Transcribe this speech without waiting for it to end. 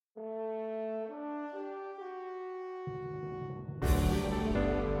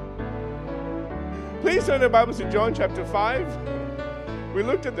Please turn the Bibles to John chapter 5. We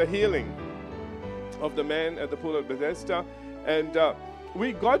looked at the healing of the man at the pool of Bethesda, and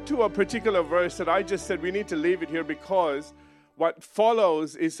we got to a particular verse that I just said we need to leave it here because what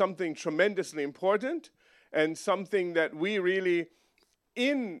follows is something tremendously important and something that we really,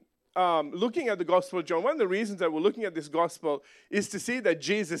 in looking at the Gospel of John, one of the reasons that we're looking at this Gospel is to see that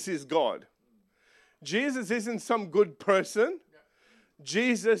Jesus is God. Jesus isn't some good person.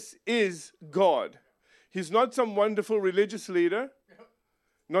 Jesus is God. He's not some wonderful religious leader,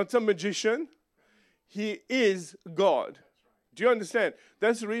 not some magician. He is God. Do you understand?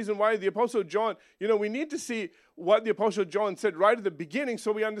 That's the reason why the Apostle John, we need to see what the Apostle John said right at the beginning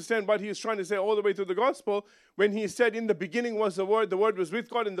so we understand what he is trying to say all the way through the Gospel when he said, in the beginning was the Word was with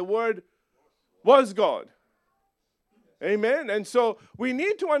God, and the Word was God. Amen? And so we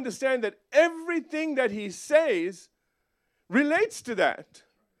need to understand that everything that he says relates to that.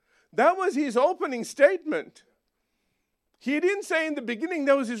 That was his opening statement. He didn't say in the beginning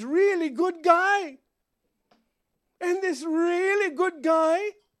there was this really good guy. And this really good guy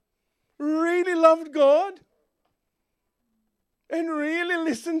really loved God and really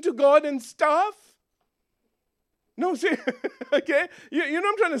listened to God and stuff. No, see, okay? You know what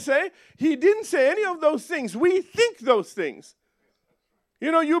I'm trying to say? He didn't say any of those things. We think those things.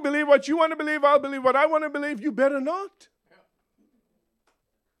 You believe what you want to believe. I'll believe what I want to believe. You better not.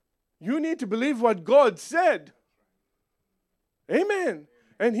 You need to believe what God said. Amen.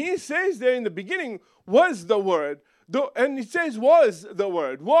 And he says there in the beginning was the Word. And it says was the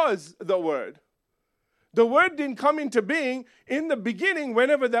Word. Was the Word. The Word didn't come into being in the beginning.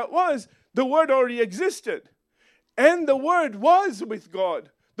 Whenever that was, the Word already existed. And the Word was with God.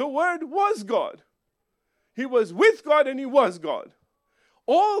 The Word was God. He was with God and he was God.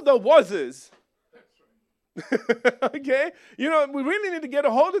 All the wases. Okay? We really need to get a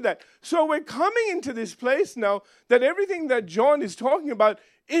hold of that. So we're coming into this place now that everything that John is talking about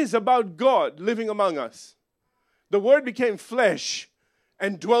is about God living among us. The Word became flesh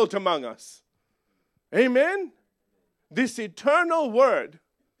and dwelt among us. Amen? This eternal Word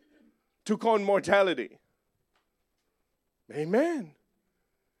took on mortality. Amen.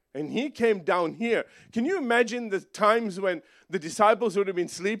 And he came down here. Can you imagine the times when the disciples would have been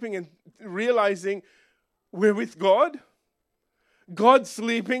sleeping and realizing we're with God? God's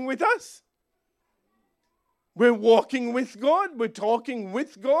sleeping with us. We're walking with God. We're talking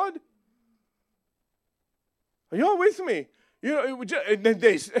with God. Are you all with me?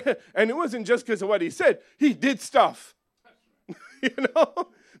 And it wasn't just because of what he said. He did stuff.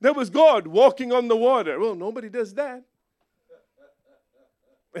 There was God walking on the water. Well, nobody does that.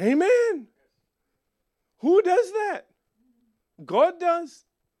 Amen. Who does that? God does.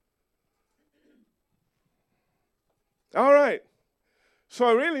 All right. So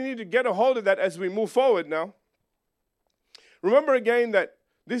I really need to get a hold of that as we move forward now. Remember again that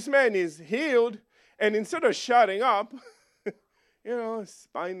this man is healed, and instead of shutting up,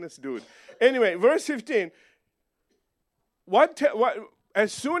 spineless dude. Anyway, verse 15.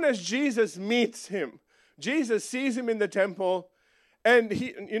 As soon as Jesus meets him, Jesus sees him in the temple, and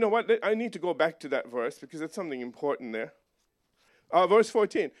I need to go back to that verse because there's something important there. Verse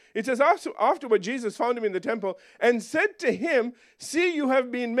 14. It says, afterward Jesus found him in the temple and said to him, see, you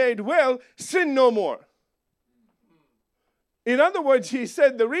have been made well, sin no more. In other words, he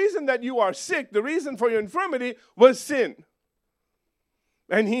said, the reason that you are sick, the reason for your infirmity was sin.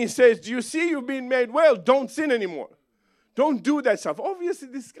 And he says, do you see you've been made well? Don't sin anymore. Don't do that stuff. Obviously,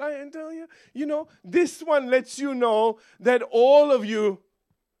 this guy, I tell you, this one lets you know that all of you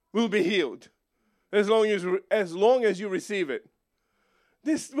will be healed as long as you receive it.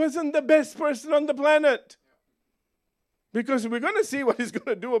 This wasn't the best person on the planet. Because we're going to see what he's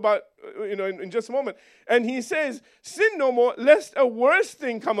going to do about, in just a moment. And he says, sin no more, lest a worse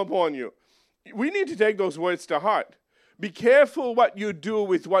thing come upon you. We need to take those words to heart. Be careful what you do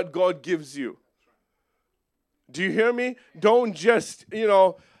with what God gives you. Do you hear me? Don't just,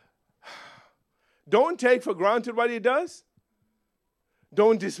 don't take for granted what he does.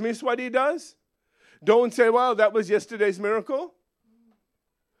 Don't dismiss what he does. Don't say, well, that was yesterday's miracle.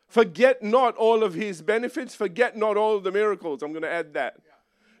 Forget not all of his benefits. Forget not all of the miracles. I'm going to add that.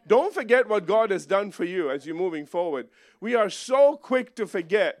 Don't forget what God has done for you as you're moving forward. We are so quick to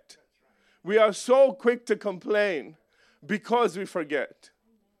forget. We are so quick to complain because we forget.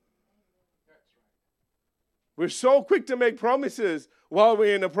 We're so quick to make promises while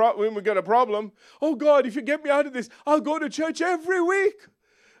we're when we got a problem. Oh God, if you get me out of this, I'll go to church every week.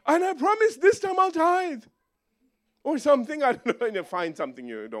 And I promise this time I'll tithe. Or something, I don't know, and you find something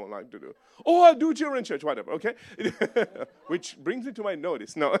you don't like to do. Or I'll do children's church, whatever, okay? Which brings me to my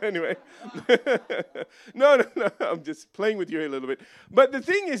notice. No, anyway. No, I'm just playing with you a little bit. But the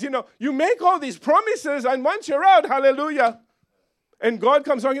thing is, you make all these promises, and once you're out, hallelujah, and God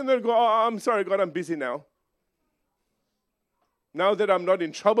comes on and they go, oh, I'm sorry, God, I'm busy now. Now that I'm not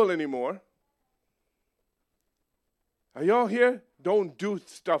in trouble anymore. Are y'all here? Don't do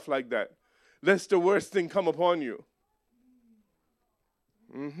stuff like that, lest the worst thing come upon you.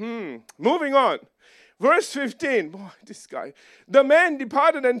 Moving on. Verse 15. Boy, this guy. The man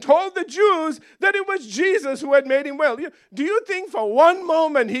departed and told the Jews that it was Jesus who had made him well. Do you think for one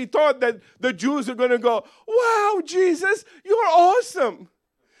moment he thought that the Jews are going to go, wow, Jesus, you're awesome.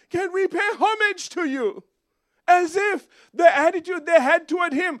 Can we pay homage to you? As if the attitude they had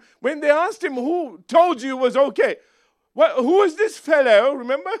toward him when they asked him who told you it was okay. Who is this fellow,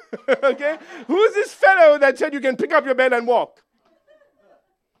 remember? Okay? Who is this fellow that said you can pick up your bed and walk?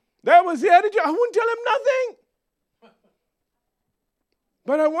 That was the attitude. I wouldn't tell him nothing.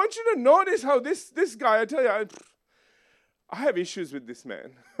 But I want you to notice how this guy, I tell you, I have issues with this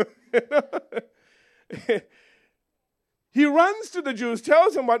man. He runs to the Jews,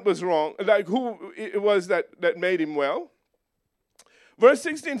 tells them what was wrong, like who it was that made him well. Verse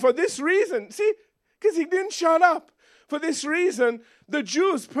 16, for this reason, see, because he didn't shut up. For this reason, the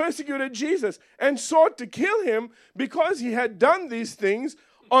Jews persecuted Jesus and sought to kill him because he had done these things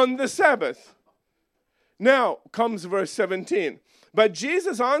on the Sabbath. Now comes verse 17. But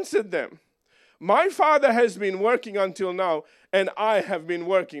Jesus answered them, my Father has been working until now, and I have been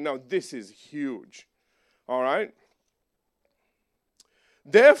working. Now this is huge. All right?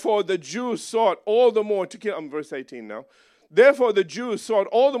 Therefore the Jews sought all the more to kill him. Verse 18 now. Therefore the Jews sought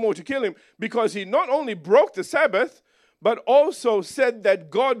all the more to kill him because he not only broke the Sabbath, but also said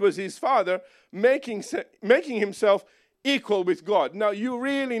that God was his Father, making himself equal with God. Now, you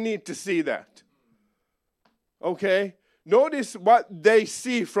really need to see that. Okay? Notice what they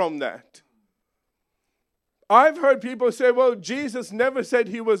see from that. I've heard people say, well, Jesus never said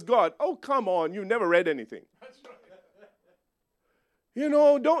he was God. Oh, come on. You never read anything.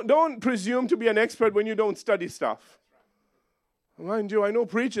 Don't presume to be an expert when you don't study stuff. Mind you, I know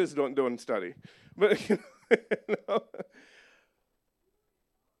preachers don't study. But,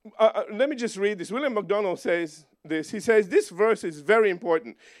 let me just read this. William MacDonald says this. He says, this verse is very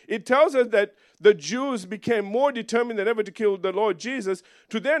important. It tells us that the Jews became more determined than ever to kill the Lord Jesus.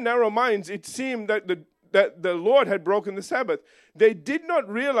 To their narrow minds, it seemed that the Lord had broken the Sabbath. They did not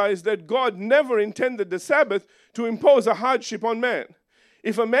realize that God never intended the Sabbath to impose a hardship on man.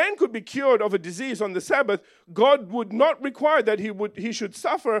 If a man could be cured of a disease on the Sabbath, God would not require that he should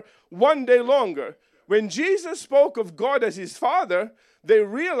suffer one day longer. When Jesus spoke of God as his Father, they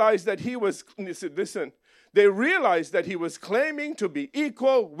realized that he was, they realized that he was claiming to be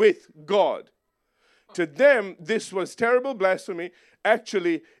equal with God. To them, this was terrible blasphemy.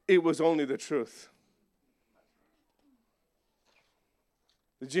 Actually, it was only the truth.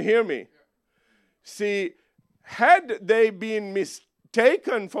 Did you hear me? See, had they been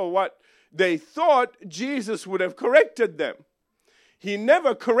mistaken for what they thought, Jesus would have corrected them. He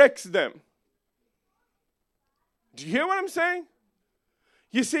never corrects them. Do you hear what I'm saying?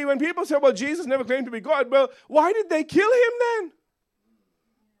 You see, when people say, well, Jesus never claimed to be God, well, why did they kill him then?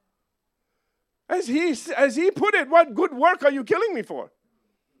 As he put it, what good work are you killing me for?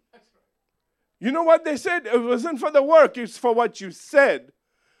 You know what they said? It wasn't for the work, it's for what you said.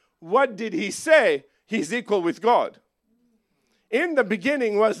 What did he say? He's equal with God. In the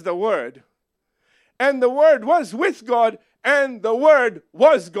beginning was the Word. And the Word was with God, and the Word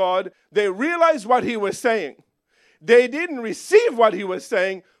was God. They realized what he was saying. They didn't receive what he was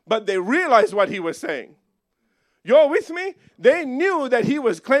saying, but they realized what he was saying. You're with me? They knew that he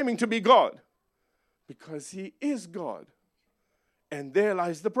was claiming to be God because he is God. And there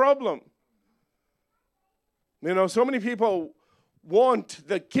lies the problem. So many people want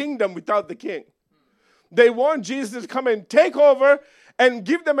the kingdom without the king. They want Jesus to come and take over and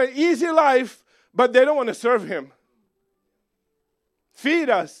give them an easy life, but they don't want to serve him. Feed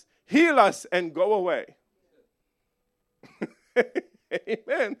us, heal us, and go away.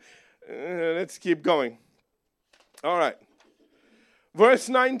 Amen. Let's keep going. All right. Verse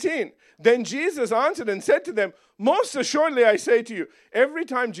 19. Then Jesus answered and said to them, most assuredly I say to you. Every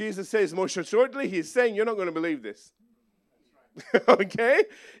time Jesus says most assuredly, he's saying you're not going to believe this. Okay?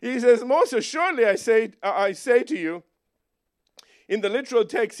 He says, most assuredly I say to you. In the literal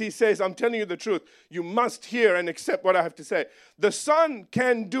text, he says, I'm telling you the truth. You must hear and accept what I have to say. The Son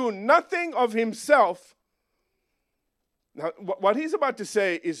can do nothing of himself. Now, what he's about to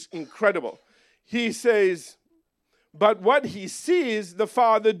say is incredible. He says, but what he sees the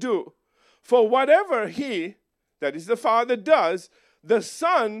Father do. For whatever he, that is the Father, does, the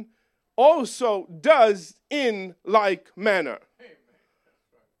Son also does in like manner.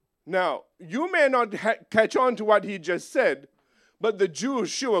 Now, you may not catch on to what he just said, but the Jews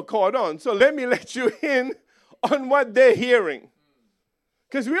sure caught on. So let me let you in on what they're hearing.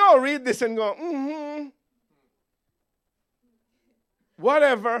 Because we all read this and go,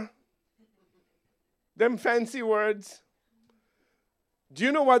 whatever. Them fancy words. Do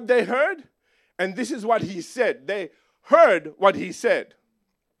you know what they heard? And this is what he said. They heard what he said.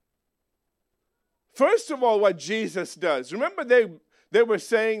 First of all, what Jesus does. Remember they were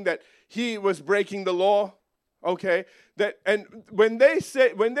saying that he was breaking the law? Okay? And when they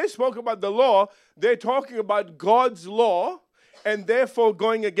spoke about the law, they're talking about God's law and therefore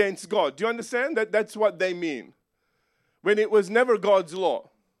going against God. Do you understand? That's what they mean. When it was never God's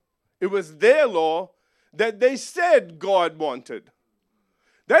law. It was their law that they said God wanted.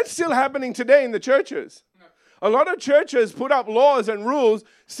 That's still happening today in the churches. A lot of churches put up laws and rules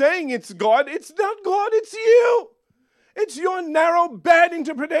saying it's God. It's not God, it's you. It's your narrow, bad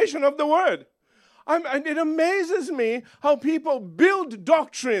interpretation of the word. And it amazes me how people build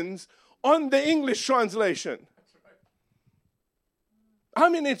doctrines on the English translation. I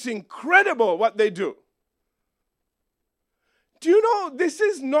mean, it's incredible what they do. Do you know this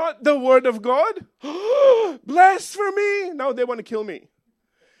is not the word of God? Blasphemy! Now they want to kill me.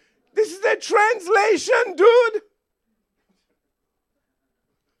 This is their translation, dude.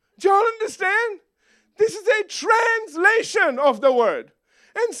 Do y'all understand? This is a translation of the word.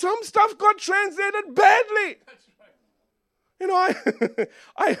 And some stuff got translated badly. You know,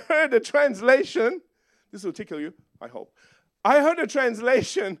 I heard a translation. This will tickle you, I hope. I heard a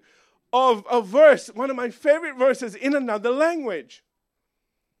translation of a verse, one of my favorite verses in another language.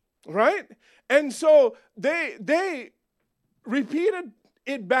 Right? And so they repeated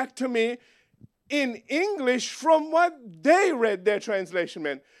it back to me in English from what they read their translation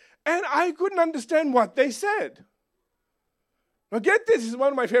meant. And I couldn't understand what they said. Now get this is one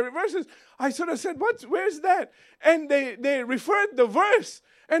of my favorite verses. I sort of said, where's that? And they referred the verse.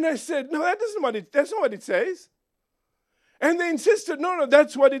 And I said, no, that's not what it says. And they insisted, no,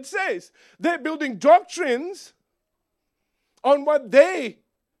 that's what it says. They're building doctrines on what they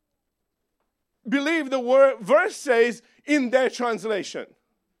believe the verse says in their translation.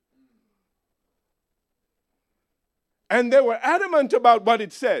 And they were adamant about what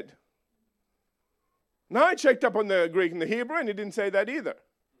it said. Now I checked up on the Greek and the Hebrew, and it didn't say that either.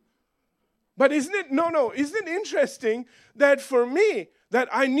 But isn't it interesting that for me, that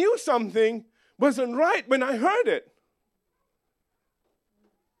I knew something wasn't right when I heard it?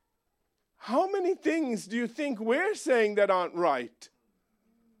 How many things do you think we're saying that aren't right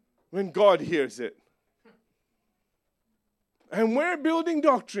when God hears it? And we're building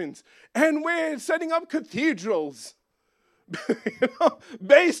doctrines, and we're setting up cathedrals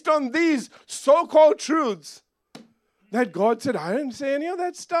based on these so-called truths that God said, I didn't say any of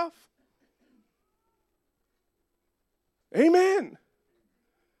that stuff. Amen.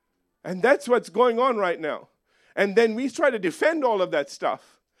 And that's what's going on right now. And then we try to defend all of that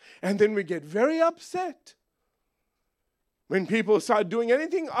stuff. And then we get very upset when people start doing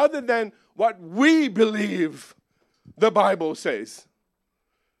anything other than what we believe the Bible says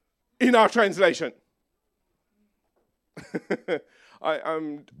in our translation.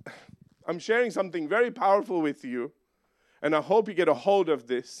 I'm sharing something very powerful with you, and I hope you get a hold of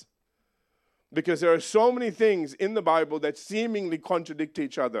this, because there are so many things in the Bible that seemingly contradict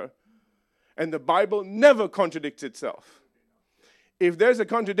each other, and the Bible never contradicts itself. If there's a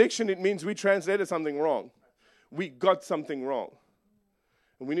contradiction, it means we translated something wrong. We got something wrong.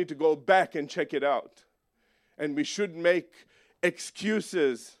 And we need to go back and check it out. And we should make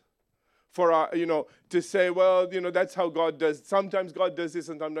excuses for our, to say, well, that's how God does. Sometimes God does this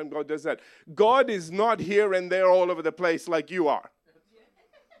and sometimes God does that. God is not here and there all over the place like you are.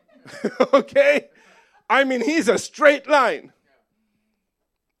 Okay? I mean, he's a straight line.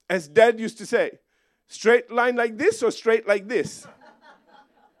 As Dad used to say, straight line like this or straight like this?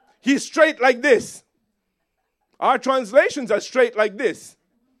 He's straight like this. Our translations are straight like this.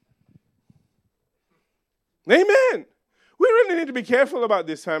 Amen. We really need to be careful about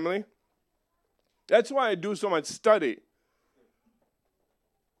this, family. That's why I do so much study.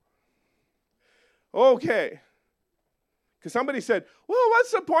 Okay. Because somebody said, well,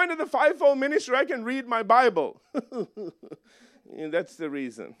 what's the point of the fivefold ministry? I can read my Bible. Yeah, that's the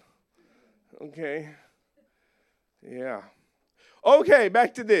reason. Okay. Yeah. Okay,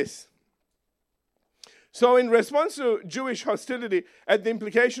 back to this. So in response to Jewish hostility at the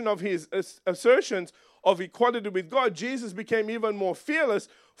implication of his assertions, of equality with God, Jesus became even more fearless,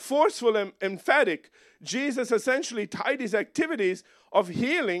 forceful, and emphatic. Jesus essentially tied his activities of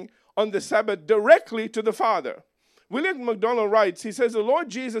healing on the Sabbath directly to the Father. William MacDonald writes, he says, the Lord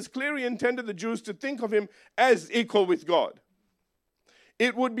Jesus clearly intended the Jews to think of him as equal with God.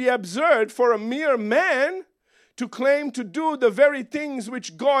 It would be absurd for a mere man to claim to do the very things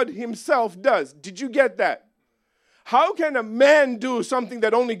which God himself does. Did you get that? How can a man do something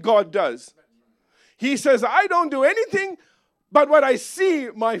that only God does? He says, I don't do anything but what I see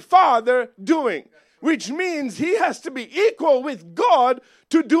my Father doing, which means he has to be equal with God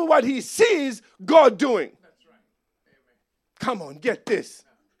to do what he sees God doing. Come on, get this.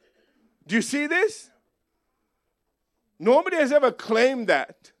 Do you see this? Nobody has ever claimed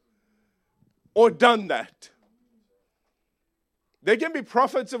that or done that. They can be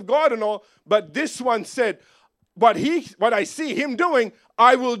prophets of God and all, but this one said, what I see him doing,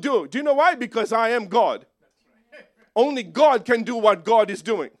 I will do. Do you know why? Because I am God. Only God can do what God is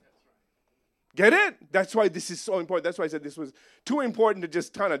doing. Get it? That's why this is so important. That's why I said this was too important to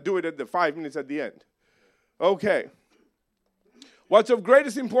just kind of do it at the 5 minutes at the end. Okay. What's of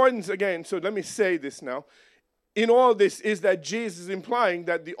greatest importance, again, so let me say this now. In all this is that Jesus is implying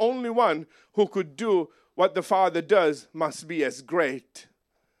that the only one who could do what the Father does must be as great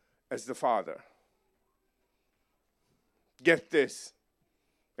as the Father. Get this.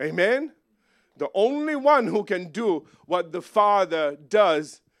 Amen? The only one who can do what the Father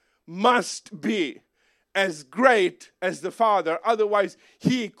does must be as great as the Father. Otherwise,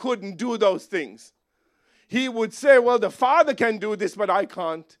 he couldn't do those things. He would say, well, the Father can do this, but I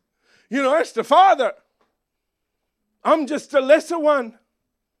can't. You know, it's the Father. I'm just a lesser one.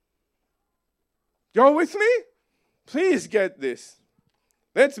 Y'all with me? Please get this.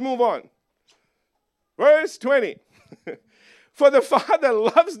 Let's move on. Verse 20. For the Father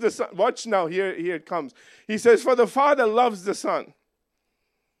loves the Son. Watch now, here it comes. He says, for the Father loves the Son.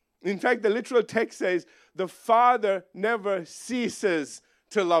 In fact, the literal text says, the Father never ceases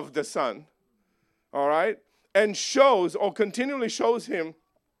to love the Son. All right? And shows, or continually shows him,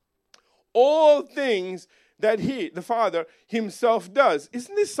 all things that he, the Father, himself does.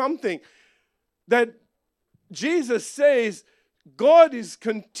 Isn't this something that Jesus says God is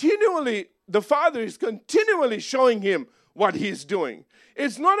continually, the Father is continually showing him what he's doing.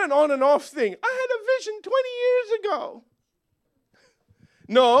 It's not an on and off thing. I had a vision 20 years ago.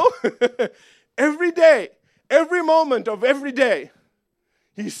 No, every day, every moment of every day,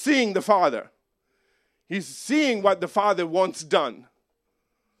 he's seeing the Father. He's seeing what the Father wants done.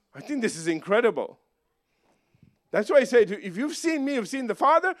 I think this is incredible. That's why I say, if you've seen me, you've seen the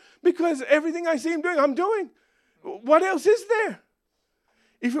Father, because everything I see him doing, I'm doing. What else is there?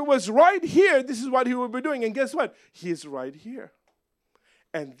 If it was right here, this is what he would be doing. And guess what? He is right here.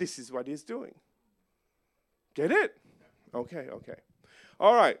 And this is what he's doing. Get it? Okay.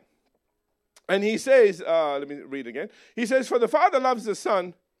 All right. And he says, let me read again. He says, for the Father loves the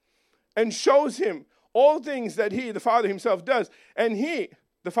Son and shows him all things that he, the Father himself, does. And he,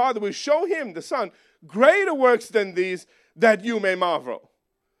 the Father, will show him, the Son, greater works than these, that you may marvel.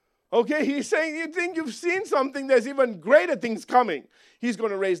 Okay, he's saying, you think you've seen something, there's even greater things coming. He's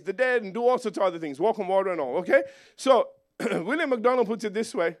going to raise the dead and do all sorts of other things, walk on water and all, okay? So, William MacDonald puts it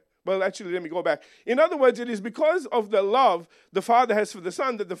this way. Well, actually, let me go back. In other words, it is because of the love the Father has for the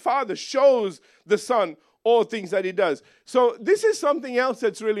Son that the Father shows the Son all things that he does. So, this is something else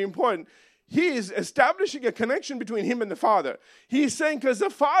that's really important. He is establishing a connection between him and the Father. He's saying because the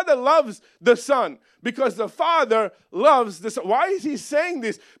Father loves the Son. Because the Father loves the Son. Why is he saying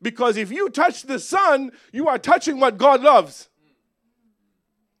this? Because if you touch the Son, you are touching what God loves.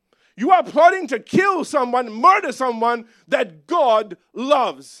 You are plotting to kill someone, murder someone that God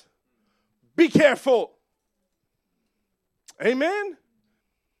loves. Be careful. Amen?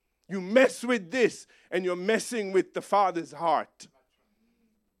 You mess with this and you're messing with the Father's heart.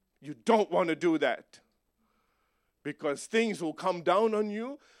 You don't want to do that because things will come down on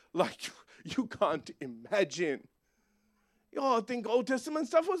you like you can't imagine. You all think Old Testament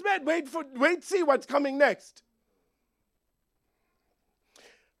stuff was bad. Wait, see what's coming next.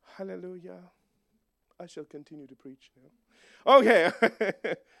 Hallelujah. I shall continue to preach now. Okay.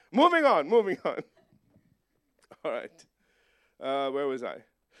 Moving on. All right. Where was I?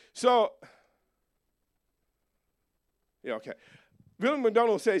 So, yeah, okay. William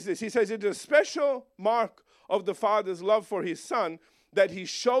MacDonald says this. He says, it is a special mark of the Father's love for his Son that he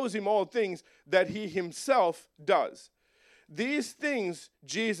shows him all things that he himself does. These things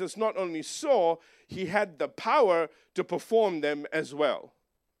Jesus not only saw, he had the power to perform them as well.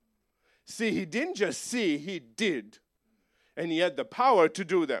 See, he didn't just see, he did. And he had the power to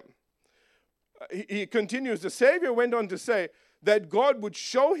do them. he continues, the Savior went on to say that God would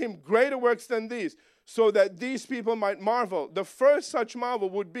show him greater works than these, so that these people might marvel. The first such marvel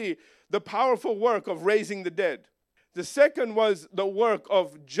would be the powerful work of raising the dead. The second was the work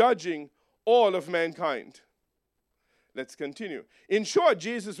of judging all of mankind. Let's continue. In short,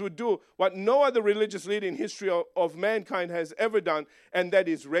 Jesus would do what no other religious leader in history of mankind has ever done, and that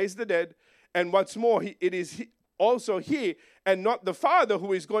is raise the dead. And what's more, it is also he and not the Father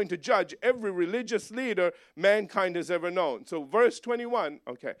who is going to judge every religious leader mankind has ever known. So verse 21,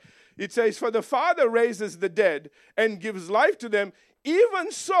 okay. It says, for the Father raises the dead and gives life to them,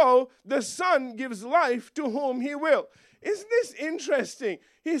 even so the Son gives life to whom he will. Isn't this interesting?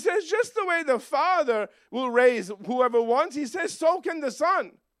 He says just the way the Father will raise whoever wants, he says so can the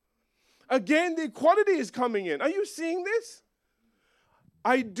Son. Again, the equality is coming in. Are you seeing this?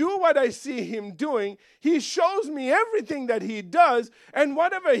 I do what I see him doing. He shows me everything that he does, and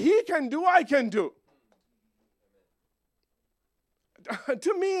whatever he can do, I can do.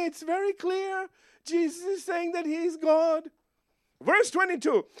 To me, it's very clear. Jesus is saying that he's God. Verse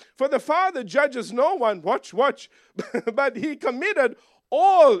 22, for the Father judges no one, watch, but he committed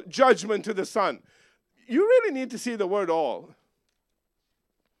all judgment to the Son. You really need to see the word all.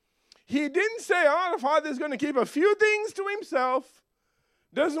 He didn't say, the Father's going to keep a few things to himself.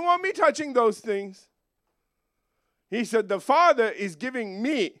 Doesn't want me touching those things. He said, the Father is giving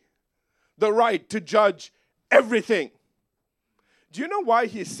me the right to judge everything. Do you know why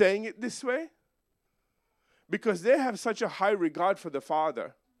he's saying it this way? Because they have such a high regard for the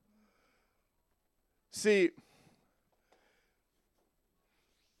Father. See,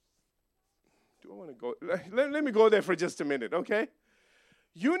 do I want to go? Let me go there for just a minute, okay?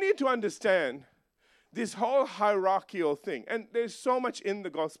 You need to understand this whole hierarchical thing. And there's so much in the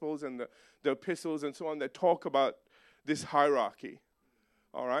Gospels and the epistles and so on that talk about this hierarchy,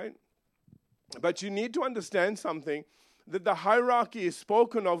 all right? But you need to understand something, that the hierarchy is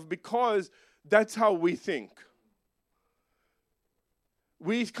spoken of because that's how we think.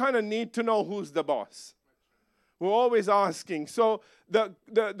 We kind of need to know who's the boss. We're always asking. So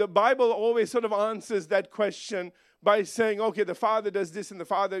the Bible always sort of answers that question by saying, okay, the Father does this and the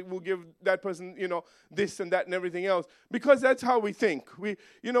Father will give that person, this and that and everything else. Because that's how we think. We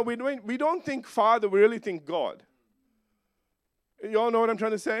don't think Father, we really think God. You all know what I'm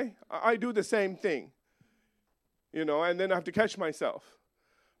trying to say? I do the same thing. And then I have to catch myself.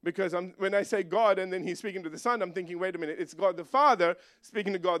 Because when I say God and then he's speaking to the Son, I'm thinking, wait a minute, it's God the Father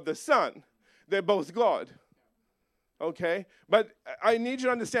speaking to God the Son. They're both God. Okay? But I need you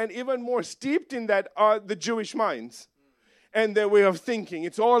to understand, even more steeped in that are the Jewish minds and their way of thinking.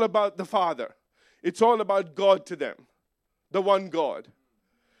 It's all about the Father. It's all about God to them, the one God.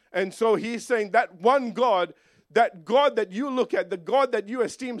 And so he's saying that one God, that God that you look at, the God that you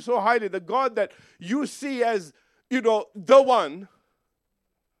esteem so highly, the God that you see as, the one,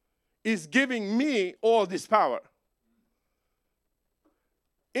 is giving me all this power.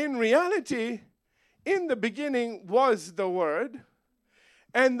 In reality, in the beginning was the Word,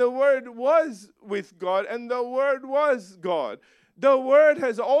 and the Word was with God, and the Word was God. The Word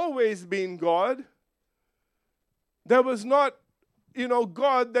has always been God. There was not,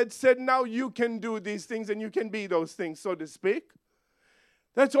 God that said, now you can do these things and you can be those things, so to speak.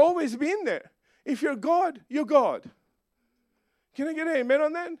 That's always been there. If you're God, you're God. Can I get an amen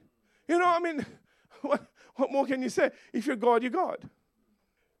on that? What more can you say? If you're God, you're God.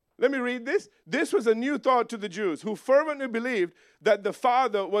 Let me read this. This was a new thought to the Jews who fervently believed that the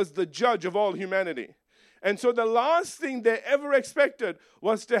Father was the judge of all humanity. And so the last thing they ever expected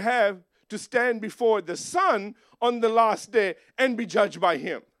was to have to stand before the Son on the last day and be judged by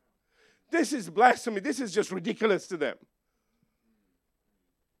him. This is blasphemy. This is just ridiculous to them.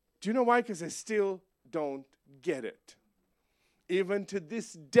 Do you know why? Because they still don't get it. Even to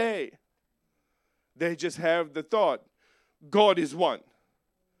this day, they just have the thought, God is one.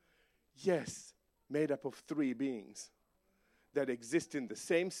 Yes, made up of three beings that exist in the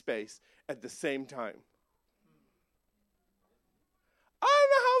same space at the same time. I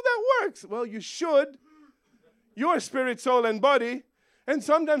don't know how that works. Well, you should. You're spirit, soul, and body. And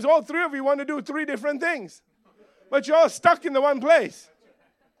sometimes all three of you want to do three different things. But you're all stuck in the one place.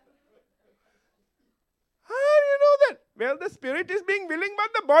 How do you know that? Well, the spirit is being willing, but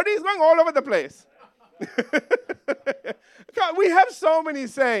the body is going all over the place. God, we have so many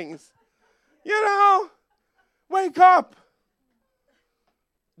sayings. Wake up.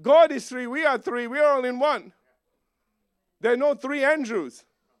 God is three, we are three, we are all in one. There are no three Andrews.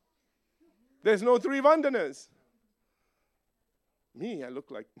 There's no three Vandanas. Me, I look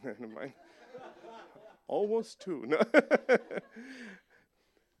like, never mind. Almost two. No.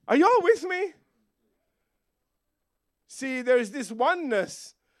 Are you all with me? See, there's this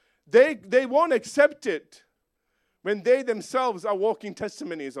oneness. They won't accept it when they themselves are walking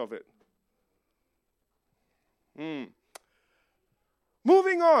testimonies of it.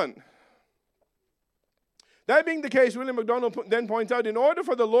 Moving on. That being the case, William MacDonald then points out, in order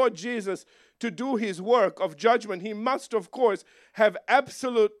for the Lord Jesus to do his work of judgment, he must, of course, have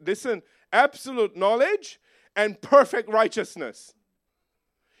absolute knowledge and perfect righteousness.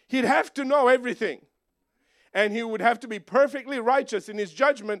 He'd have to know everything. And he would have to be perfectly righteous in his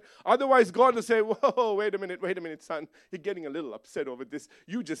judgment. Otherwise, God will say, whoa, wait a minute, son. You're getting a little upset over this.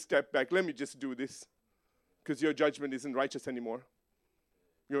 You just step back. Let me just do this. Because your judgment isn't righteous anymore.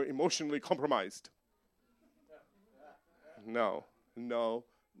 You're emotionally compromised. No,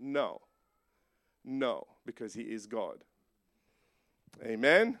 because he is God.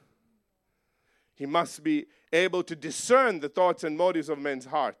 Amen? He must be able to discern the thoughts and motives of men's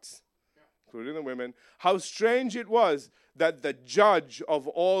hearts, including the women. How strange it was that the judge of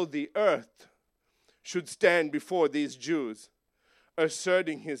all the earth should stand before these Jews,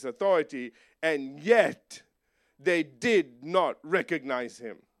 asserting his authority, and yet they did not recognize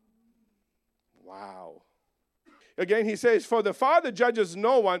him. Wow. Again, he says, for the Father judges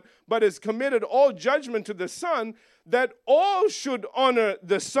no one, but has committed all judgment to the Son, that all should honor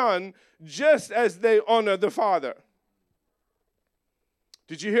the Son just as they honor the Father.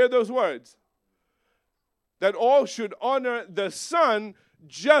 Did you hear those words? That all should honor the Son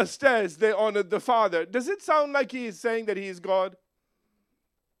just as they honored the Father. Does it sound like he is saying that he is God?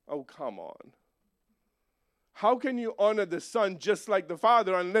 Oh, come on. How can you honor the Son just like the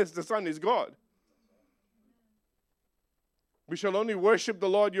Father unless the Son is God? We shall only worship the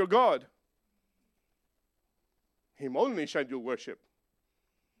Lord your God. Him only shall you worship.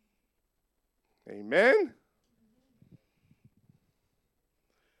 Amen?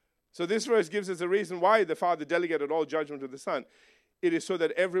 So this verse gives us a reason why the Father delegated all judgment to the Son. It is so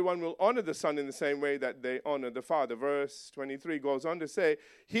that everyone will honor the Son in the same way that they honor the Father. Verse 23 goes on to say,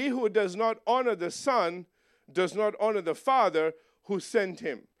 he who does not honor the Son does not honor the Father who sent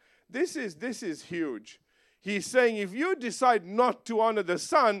him. This is huge. He's saying if you decide not to honor the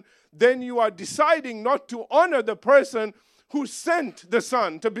Son, then you are deciding not to honor the person who sent the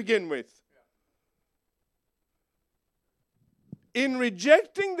Son to begin with. In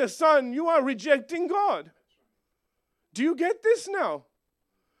rejecting the Son, you are rejecting God. Do you get this now?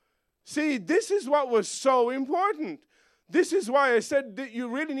 See, this is what was so important. This is why I said that you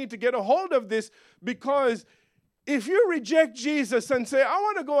really need to get a hold of this, because if you reject Jesus and say, I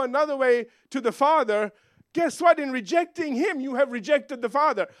want to go another way to the Father, guess what? In rejecting him, you have rejected the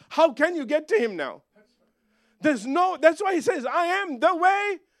Father. How can you get to him now? That's why he says, I am the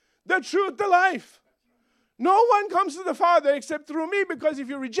way, the truth, the life. No one comes to the Father except through me, because if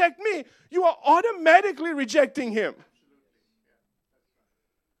you reject me, you are automatically rejecting him.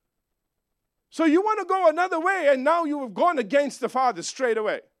 So you want to go another way, and now you have gone against the Father straight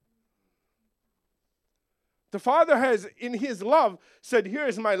away. The Father has, in his love, said, here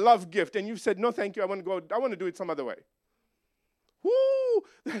is my love gift. And you've said, no, thank you, I want to do it some other way. Woo!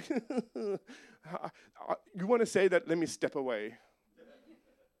 You want to say that, let me step away.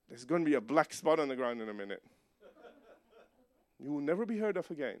 There's going to be a black spot on the ground in a minute. You will never be heard of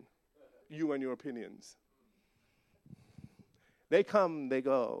again, you and your opinions. They come, they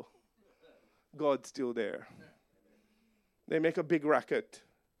go. God's still there. They make a big racket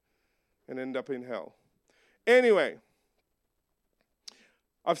and end up in hell. Anyway,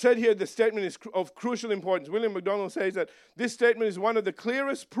 I've said here the statement is of crucial importance. William MacDonald says that this statement is one of the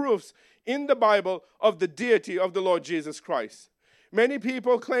clearest proofs in the Bible of the deity of the Lord Jesus Christ. Many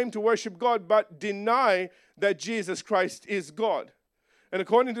people claim to worship God but deny that Jesus Christ is God. And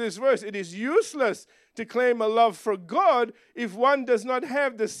according to this verse, it is useless to claim a love for God if one does not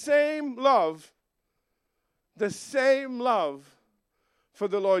have the same love for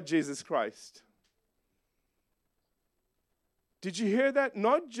the Lord Jesus Christ. Did you hear that?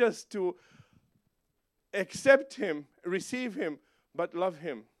 Not just to accept him, receive him, but love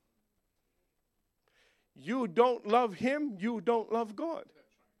him. You don't love him, you don't love God.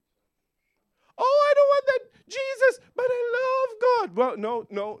 Oh, I don't want that Jesus, but I love God. Well,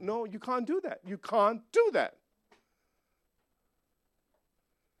 no, you can't do that. You can't do that.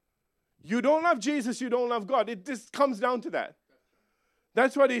 You don't love Jesus, you don't love God. It just comes down to that.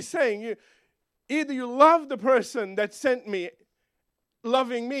 That's what he's saying. Either you love the person that sent me,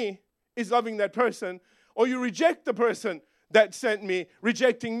 loving me is loving that person, or you reject the person that sent me,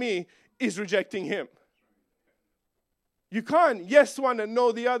 rejecting me is rejecting him. You can't yes one and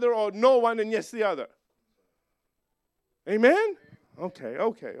no the other, or no one and yes the other. Amen? Okay.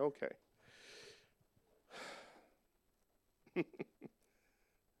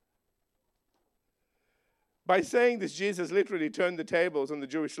 By saying this, Jesus literally turned the tables on the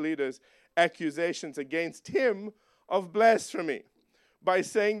Jewish leaders' accusations against him of blasphemy. By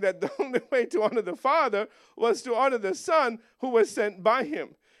saying that the only way to honor the Father was to honor the Son who was sent by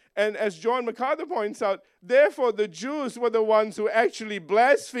him. And as John MacArthur points out, therefore the Jews were the ones who actually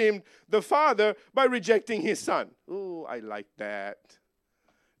blasphemed the Father by rejecting his Son. Ooh, I like that.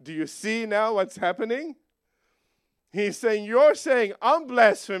 Do you see now what's happening? He's saying, you're saying I'm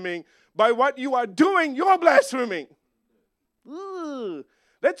blaspheming. By what you are doing, you're blaspheming. Ooh.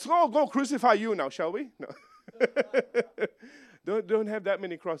 Let's all go crucify you now, shall we? No. Don't have that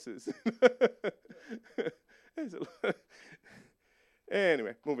many crosses.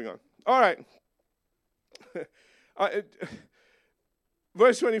 Anyway, moving on. All right.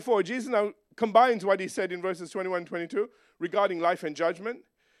 Verse 24, Jesus now combines what he said in verses 21 and 22 regarding life and judgment.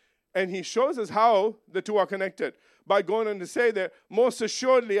 And he shows us how the two are connected by going on to say that, most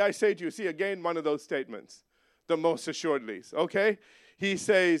assuredly I say to you. See, again, one of those statements, the most assuredly. Okay? He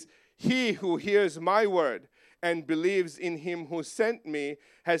says, he who hears my word and believes in him who sent me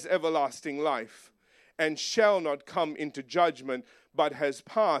has everlasting life and shall not come into judgment, but has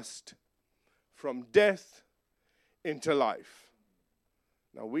passed from death into life.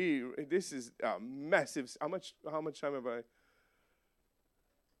 Now this is a massive, how much time have I?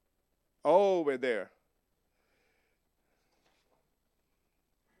 Oh, we're there.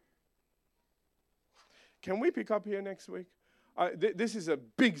 Can we pick up here next week? This is a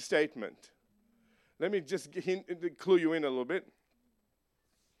big statement. Let me just clue you in a little bit.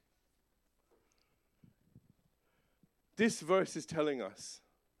 This verse is telling us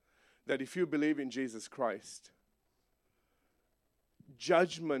that if you believe in Jesus Christ,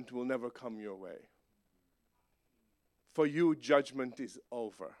 judgment will never come your way. For you, judgment is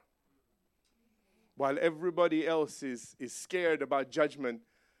over. While everybody else is scared about judgment,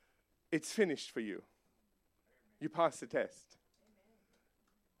 it's finished for you. You passed the test.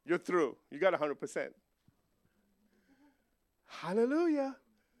 You're through. You got 100%. Hallelujah.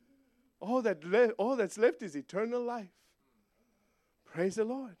 All that's left is eternal life. Praise the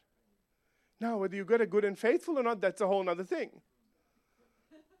Lord. Now, whether you got a good and faithful or not, that's a whole other thing.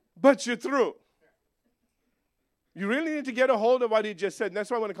 But you're through. You really need to get a hold of what he just said. And that's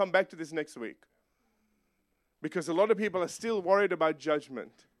why I want to come back to this next week. Because a lot of people are still worried about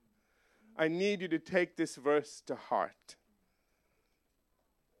judgment. I need you to take this verse to heart.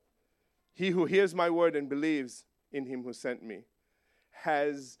 He who hears my word and believes in him who sent me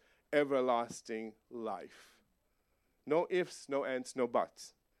has everlasting life. No ifs, no ands, no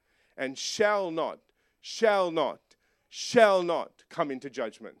buts. And shall not come into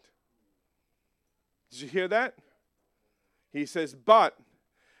judgment. Did you hear that? He says, but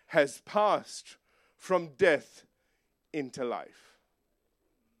has passed from death into life.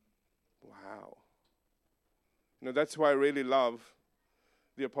 Wow. That's why I really love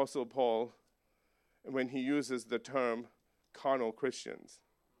the Apostle Paul when he uses the term carnal Christians.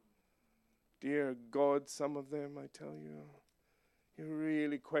 Dear God, some of them, I tell you, you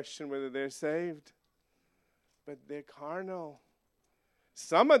really question whether they're saved. But they're carnal.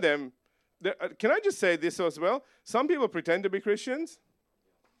 Some of them, can I just say this as well? Some people pretend to be Christians.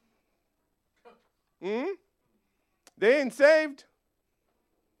 They ain't saved.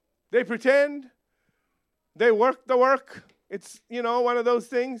 They pretend. They work the work. It's, one of those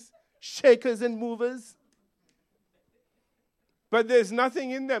things. Shakers and movers. But there's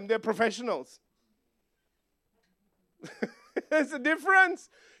nothing in them. They're professionals. There's a difference.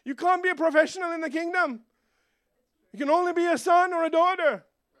 You can't be a professional in the kingdom. You can only be a son or a daughter.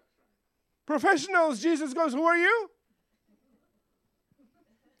 Professionals, Jesus goes, who are you?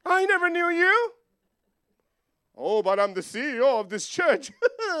 I never knew you. Oh, but I'm the CEO of this church.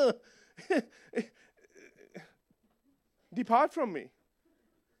 Depart from me.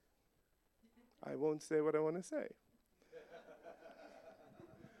 I won't say what I want to say.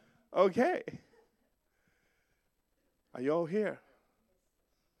 Okay. Are you all here?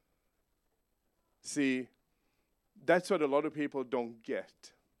 See, that's what a lot of people don't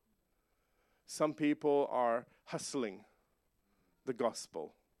get. Some people are hustling the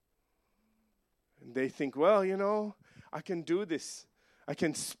gospel. And they think, well, I can do this. I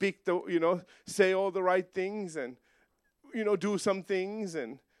can speak say all the right things and, do some things.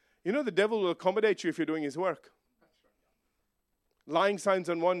 And, the devil will accommodate you if you're doing his work. Lying signs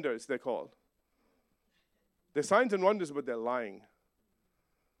and wonders, they're called. They're signs and wonders, but they're lying.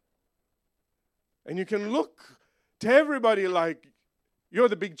 And you can look to everybody like you're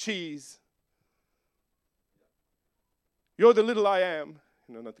the big cheese. You're the little I am.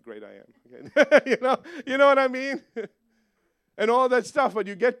 Not the great I am. Okay? You know what I mean? and all that stuff. But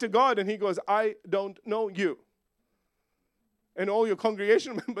you get to God and he goes, I don't know you. And all the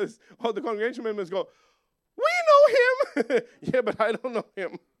congregation members go, we know him. Yeah, but I don't know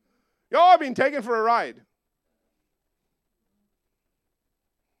him. Y'all been taken for a ride.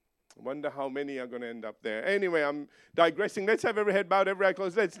 I wonder how many are going to end up there. Anyway, I'm digressing. Let's have every head bowed, every eye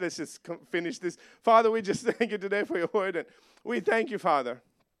closed. Let's just finish this. Father, we just thank you today for your word. And we thank you, Father.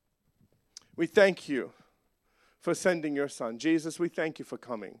 We thank you for sending your son. Jesus, we thank you for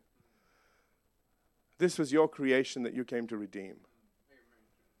coming. This was your creation that you came to redeem.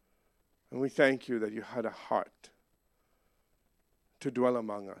 And we thank you that you had a heart to dwell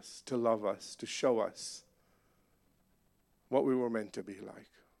among us, to love us, to show us what we were meant to be like.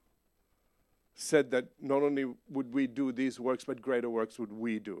 Said that not only would we do these works, but greater works would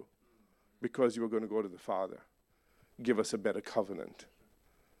we do, because you were going to go to the Father. Give us a better covenant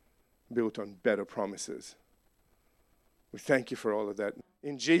built on better promises. We thank you for all of that.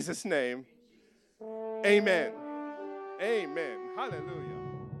 In Jesus' name, amen. Amen. Hallelujah.